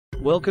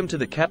Welcome to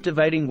the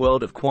captivating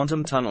world of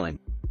quantum tunneling.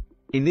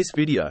 In this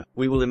video,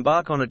 we will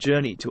embark on a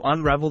journey to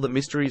unravel the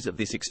mysteries of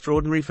this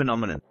extraordinary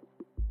phenomenon.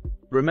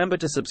 Remember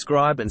to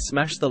subscribe and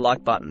smash the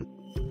like button.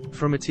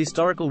 From its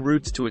historical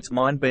roots to its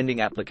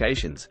mind-bending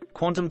applications,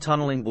 quantum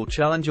tunneling will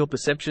challenge your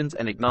perceptions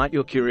and ignite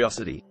your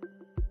curiosity.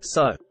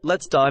 So,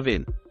 let's dive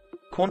in.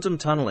 Quantum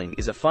tunneling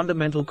is a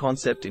fundamental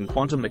concept in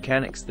quantum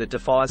mechanics that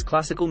defies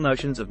classical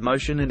notions of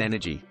motion and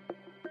energy.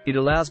 It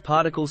allows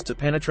particles to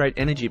penetrate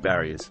energy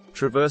barriers,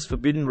 traverse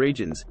forbidden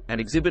regions, and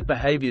exhibit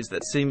behaviors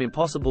that seem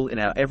impossible in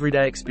our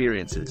everyday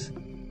experiences.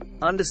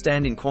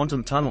 Understanding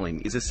quantum tunneling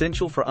is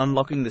essential for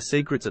unlocking the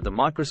secrets of the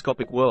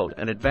microscopic world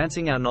and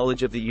advancing our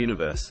knowledge of the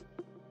universe.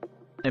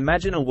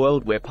 Imagine a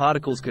world where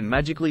particles can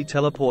magically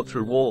teleport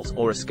through walls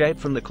or escape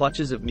from the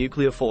clutches of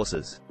nuclear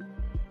forces.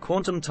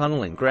 Quantum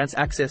tunneling grants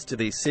access to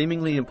these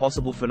seemingly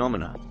impossible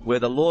phenomena, where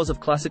the laws of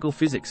classical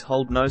physics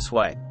hold no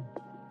sway.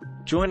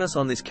 Join us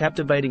on this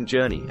captivating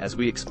journey as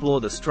we explore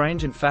the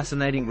strange and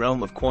fascinating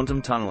realm of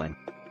quantum tunneling.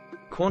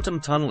 Quantum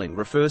tunneling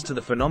refers to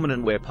the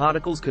phenomenon where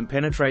particles can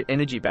penetrate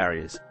energy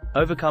barriers,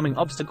 overcoming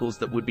obstacles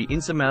that would be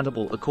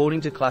insurmountable according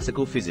to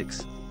classical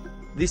physics.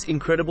 This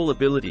incredible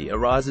ability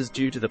arises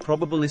due to the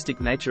probabilistic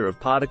nature of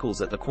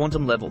particles at the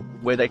quantum level,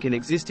 where they can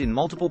exist in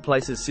multiple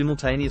places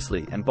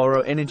simultaneously and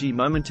borrow energy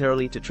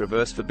momentarily to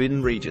traverse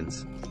forbidden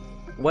regions.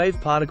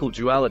 Wave-particle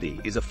duality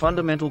is a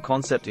fundamental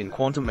concept in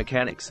quantum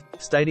mechanics,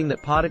 stating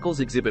that particles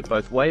exhibit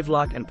both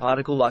wave-like and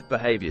particle-like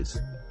behaviors.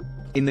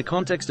 In the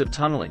context of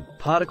tunneling,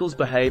 particles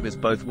behave as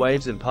both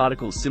waves and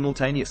particles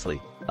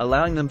simultaneously,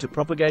 allowing them to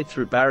propagate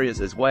through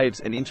barriers as waves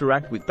and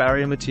interact with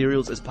barrier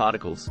materials as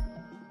particles.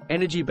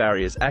 Energy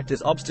barriers act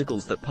as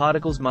obstacles that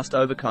particles must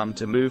overcome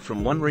to move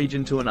from one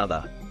region to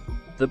another.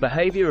 The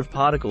behavior of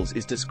particles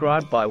is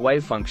described by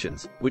wave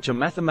functions, which are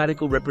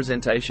mathematical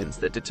representations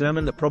that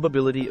determine the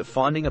probability of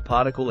finding a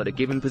particle at a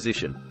given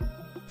position.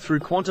 Through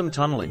quantum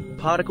tunneling,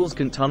 particles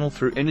can tunnel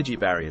through energy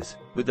barriers,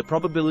 with the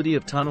probability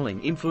of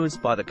tunneling influenced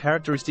by the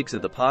characteristics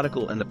of the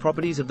particle and the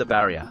properties of the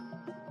barrier.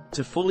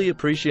 To fully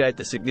appreciate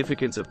the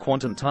significance of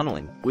quantum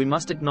tunneling, we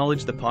must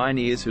acknowledge the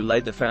pioneers who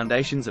laid the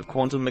foundations of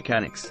quantum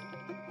mechanics.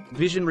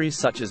 Visionaries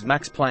such as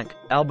Max Planck,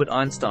 Albert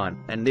Einstein,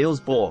 and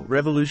Niels Bohr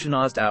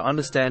revolutionized our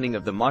understanding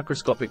of the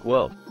microscopic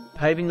world,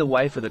 paving the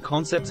way for the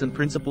concepts and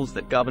principles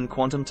that govern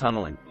quantum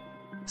tunneling.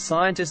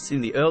 Scientists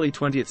in the early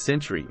 20th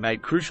century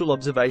made crucial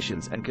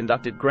observations and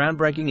conducted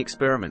groundbreaking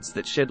experiments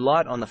that shed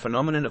light on the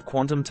phenomenon of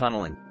quantum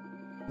tunneling.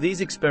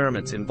 These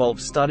experiments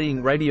involved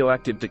studying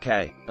radioactive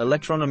decay,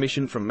 electron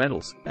emission from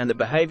metals, and the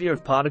behavior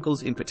of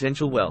particles in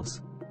potential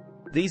wells.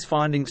 These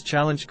findings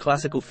challenged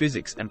classical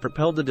physics and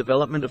propelled the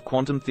development of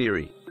quantum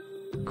theory.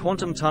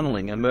 Quantum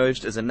tunneling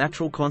emerged as a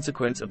natural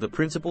consequence of the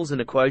principles and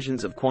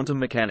equations of quantum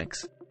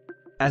mechanics.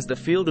 As the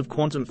field of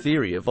quantum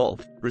theory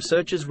evolved,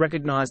 researchers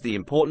recognized the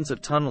importance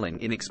of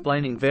tunneling in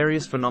explaining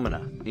various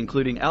phenomena,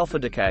 including alpha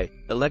decay,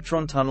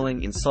 electron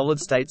tunneling in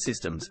solid-state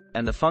systems,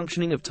 and the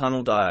functioning of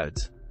tunnel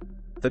diodes.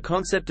 The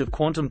concept of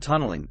quantum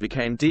tunneling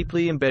became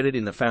deeply embedded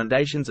in the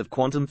foundations of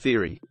quantum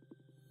theory.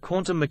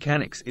 Quantum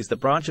mechanics is the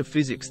branch of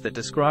physics that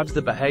describes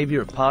the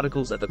behavior of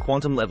particles at the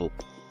quantum level.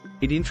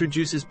 It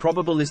introduces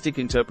probabilistic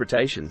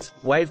interpretations,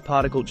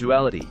 wave-particle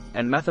duality,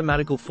 and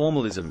mathematical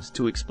formalisms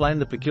to explain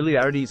the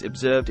peculiarities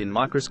observed in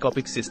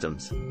microscopic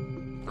systems.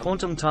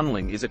 Quantum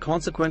tunneling is a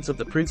consequence of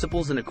the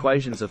principles and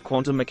equations of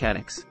quantum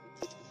mechanics.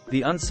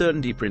 The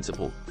uncertainty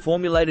principle,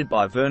 formulated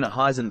by Werner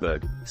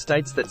Heisenberg,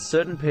 states that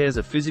certain pairs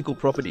of physical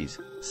properties,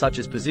 such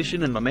as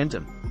position and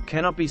momentum,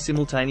 cannot be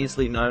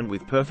simultaneously known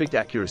with perfect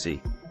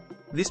accuracy.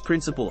 This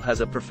principle has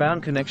a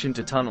profound connection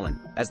to tunneling,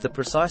 as the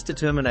precise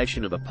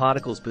determination of a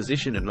particle's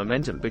position and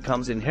momentum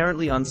becomes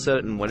inherently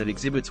uncertain when it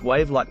exhibits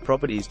wave-like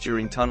properties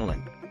during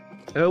tunneling.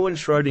 Erwin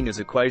Schrödinger's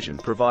equation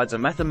provides a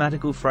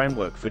mathematical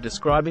framework for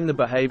describing the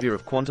behavior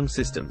of quantum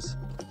systems.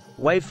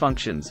 Wave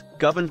functions,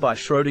 governed by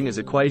Schrödinger's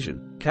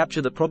equation,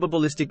 capture the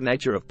probabilistic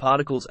nature of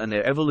particles and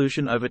their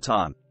evolution over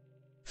time.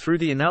 Through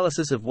the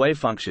analysis of wave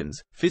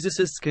functions,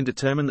 physicists can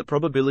determine the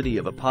probability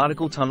of a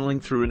particle tunneling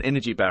through an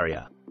energy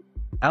barrier.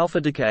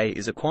 Alpha decay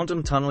is a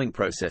quantum tunneling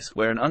process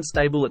where an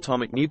unstable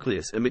atomic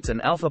nucleus emits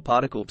an alpha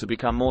particle to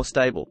become more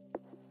stable.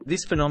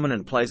 This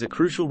phenomenon plays a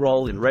crucial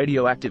role in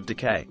radioactive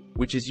decay,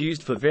 which is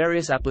used for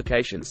various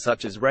applications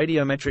such as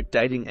radiometric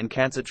dating and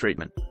cancer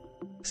treatment.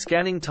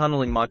 Scanning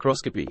tunneling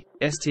microscopy,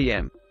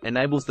 STM,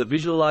 enables the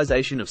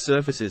visualization of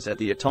surfaces at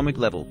the atomic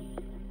level.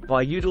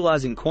 By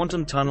utilizing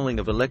quantum tunneling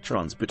of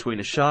electrons between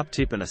a sharp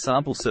tip and a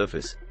sample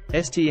surface,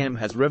 STM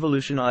has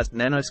revolutionized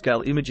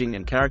nanoscale imaging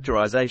and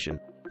characterization,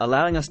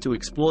 allowing us to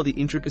explore the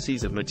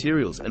intricacies of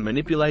materials and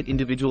manipulate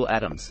individual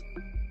atoms.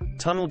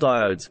 Tunnel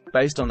diodes,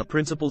 based on the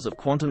principles of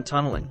quantum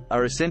tunneling,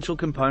 are essential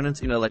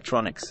components in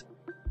electronics.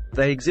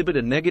 They exhibit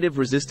a negative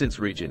resistance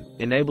region,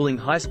 enabling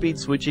high-speed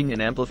switching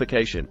and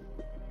amplification.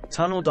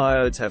 Tunnel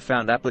diodes have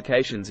found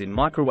applications in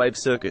microwave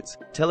circuits,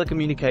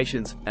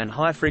 telecommunications, and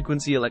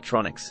high-frequency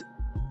electronics.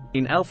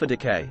 In alpha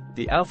decay,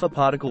 the alpha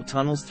particle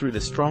tunnels through the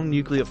strong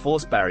nuclear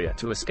force barrier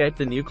to escape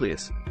the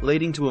nucleus,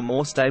 leading to a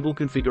more stable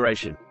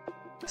configuration.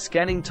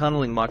 Scanning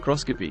tunneling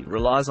microscopy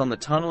relies on the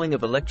tunneling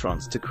of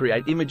electrons to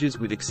create images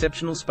with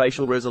exceptional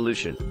spatial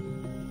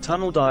resolution.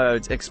 Tunnel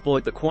diodes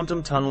exploit the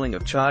quantum tunneling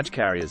of charge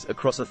carriers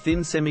across a thin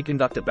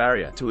semiconductor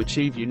barrier to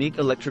achieve unique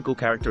electrical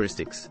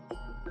characteristics.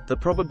 The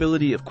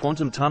probability of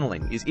quantum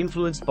tunneling is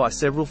influenced by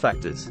several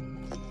factors.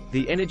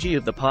 The energy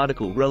of the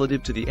particle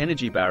relative to the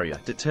energy barrier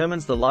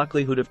determines the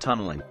likelihood of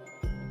tunneling.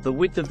 The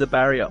width of the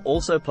barrier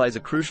also plays a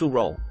crucial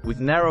role, with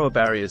narrower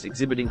barriers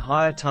exhibiting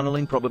higher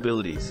tunneling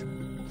probabilities.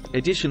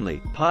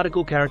 Additionally,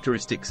 particle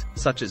characteristics,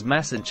 such as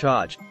mass and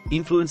charge,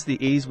 influence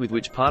the ease with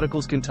which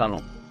particles can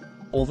tunnel.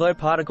 Although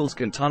particles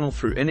can tunnel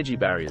through energy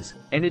barriers,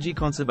 energy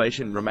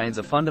conservation remains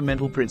a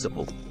fundamental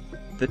principle.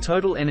 The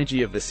total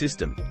energy of the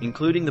system,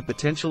 including the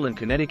potential and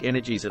kinetic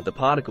energies of the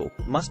particle,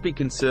 must be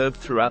conserved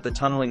throughout the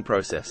tunneling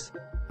process.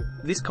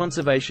 This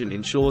conservation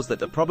ensures that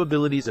the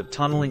probabilities of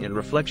tunneling and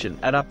reflection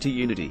add up to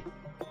unity.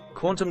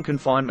 Quantum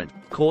confinement,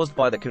 caused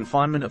by the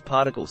confinement of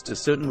particles to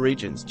certain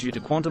regions due to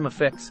quantum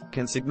effects,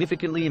 can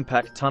significantly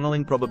impact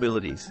tunneling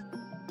probabilities.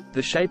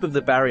 The shape of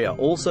the barrier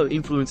also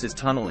influences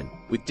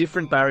tunneling, with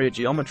different barrier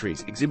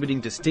geometries exhibiting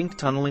distinct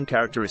tunneling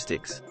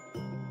characteristics.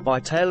 By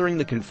tailoring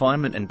the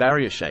confinement and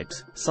barrier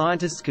shapes,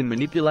 scientists can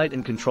manipulate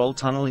and control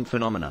tunneling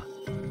phenomena.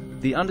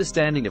 The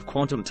understanding of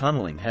quantum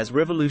tunneling has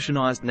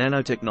revolutionized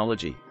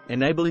nanotechnology,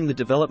 enabling the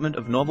development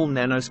of novel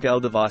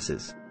nanoscale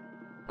devices.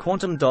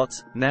 Quantum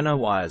dots,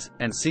 nanowires,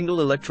 and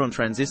single-electron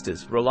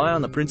transistors rely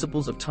on the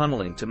principles of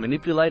tunneling to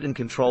manipulate and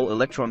control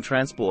electron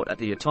transport at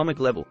the atomic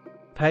level,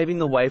 paving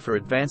the way for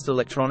advanced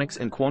electronics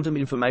and quantum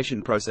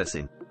information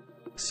processing.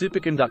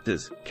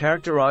 Superconductors,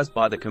 characterized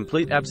by the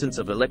complete absence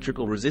of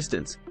electrical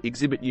resistance,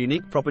 exhibit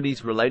unique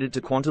properties related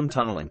to quantum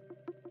tunneling.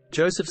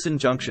 Josephson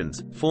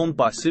junctions, formed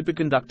by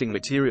superconducting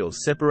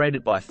materials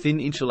separated by thin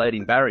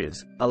insulating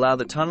barriers, allow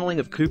the tunneling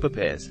of Cooper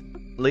pairs,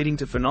 leading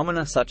to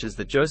phenomena such as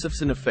the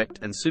Josephson effect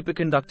and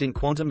superconducting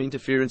quantum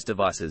interference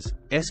devices,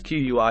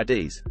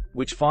 SQUIDs,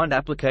 which find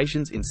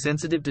applications in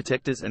sensitive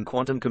detectors and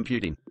quantum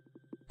computing.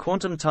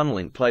 Quantum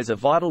tunneling plays a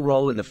vital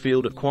role in the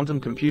field of quantum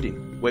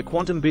computing, where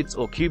quantum bits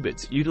or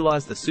qubits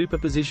utilize the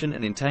superposition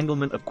and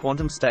entanglement of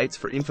quantum states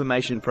for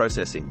information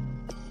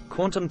processing.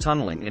 Quantum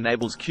tunneling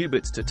enables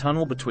qubits to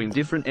tunnel between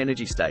different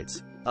energy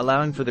states,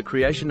 allowing for the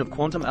creation of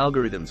quantum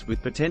algorithms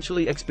with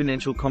potentially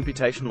exponential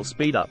computational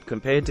speedup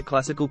compared to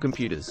classical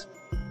computers.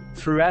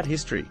 Throughout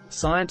history,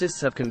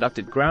 scientists have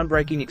conducted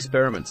groundbreaking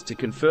experiments to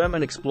confirm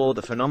and explore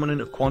the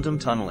phenomenon of quantum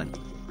tunneling.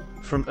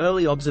 From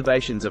early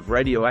observations of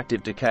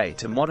radioactive decay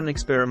to modern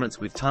experiments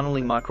with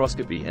tunneling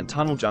microscopy and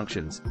tunnel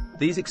junctions,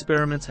 these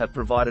experiments have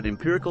provided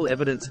empirical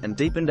evidence and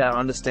deepened our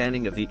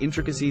understanding of the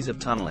intricacies of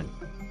tunneling.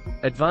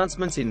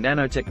 Advancements in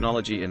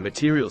nanotechnology and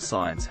materials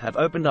science have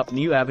opened up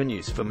new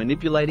avenues for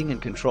manipulating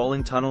and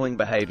controlling tunneling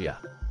behavior.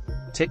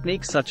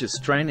 Techniques such as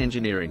strain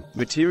engineering,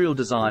 material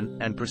design,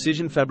 and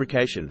precision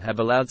fabrication have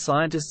allowed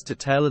scientists to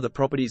tailor the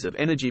properties of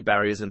energy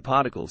barriers and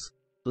particles,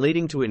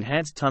 leading to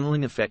enhanced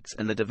tunneling effects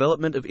and the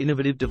development of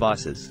innovative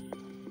devices.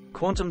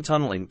 Quantum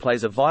tunneling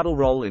plays a vital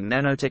role in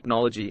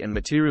nanotechnology and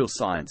materials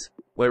science,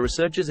 where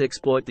researchers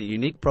exploit the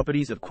unique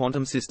properties of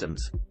quantum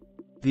systems.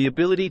 The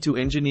ability to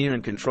engineer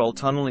and control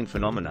tunneling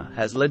phenomena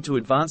has led to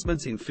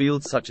advancements in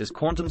fields such as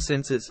quantum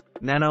sensors,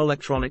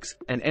 nanoelectronics,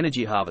 and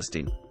energy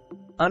harvesting.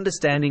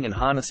 Understanding and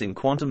harnessing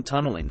quantum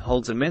tunneling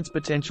holds immense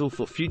potential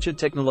for future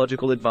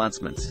technological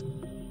advancements.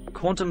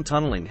 Quantum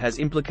tunneling has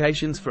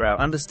implications for our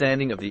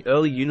understanding of the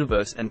early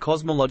universe and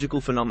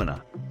cosmological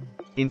phenomena.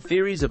 In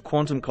theories of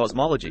quantum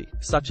cosmology,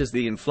 such as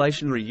the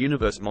inflationary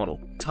universe model,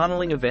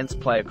 tunneling events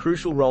play a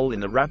crucial role in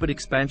the rapid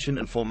expansion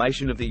and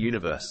formation of the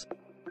universe.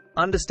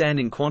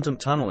 Understanding quantum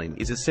tunneling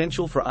is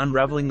essential for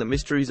unraveling the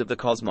mysteries of the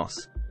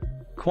cosmos.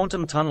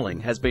 Quantum tunneling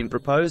has been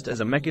proposed as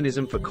a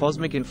mechanism for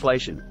cosmic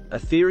inflation, a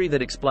theory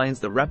that explains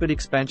the rapid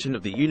expansion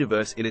of the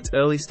universe in its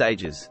early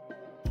stages.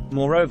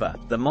 Moreover,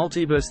 the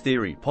multiverse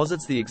theory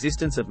posits the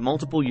existence of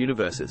multiple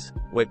universes,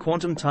 where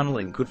quantum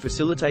tunneling could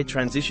facilitate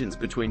transitions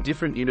between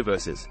different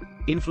universes,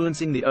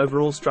 influencing the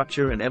overall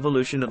structure and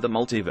evolution of the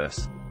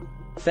multiverse.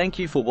 Thank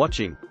you for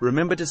watching.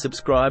 Remember to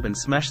subscribe and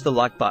smash the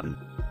like button.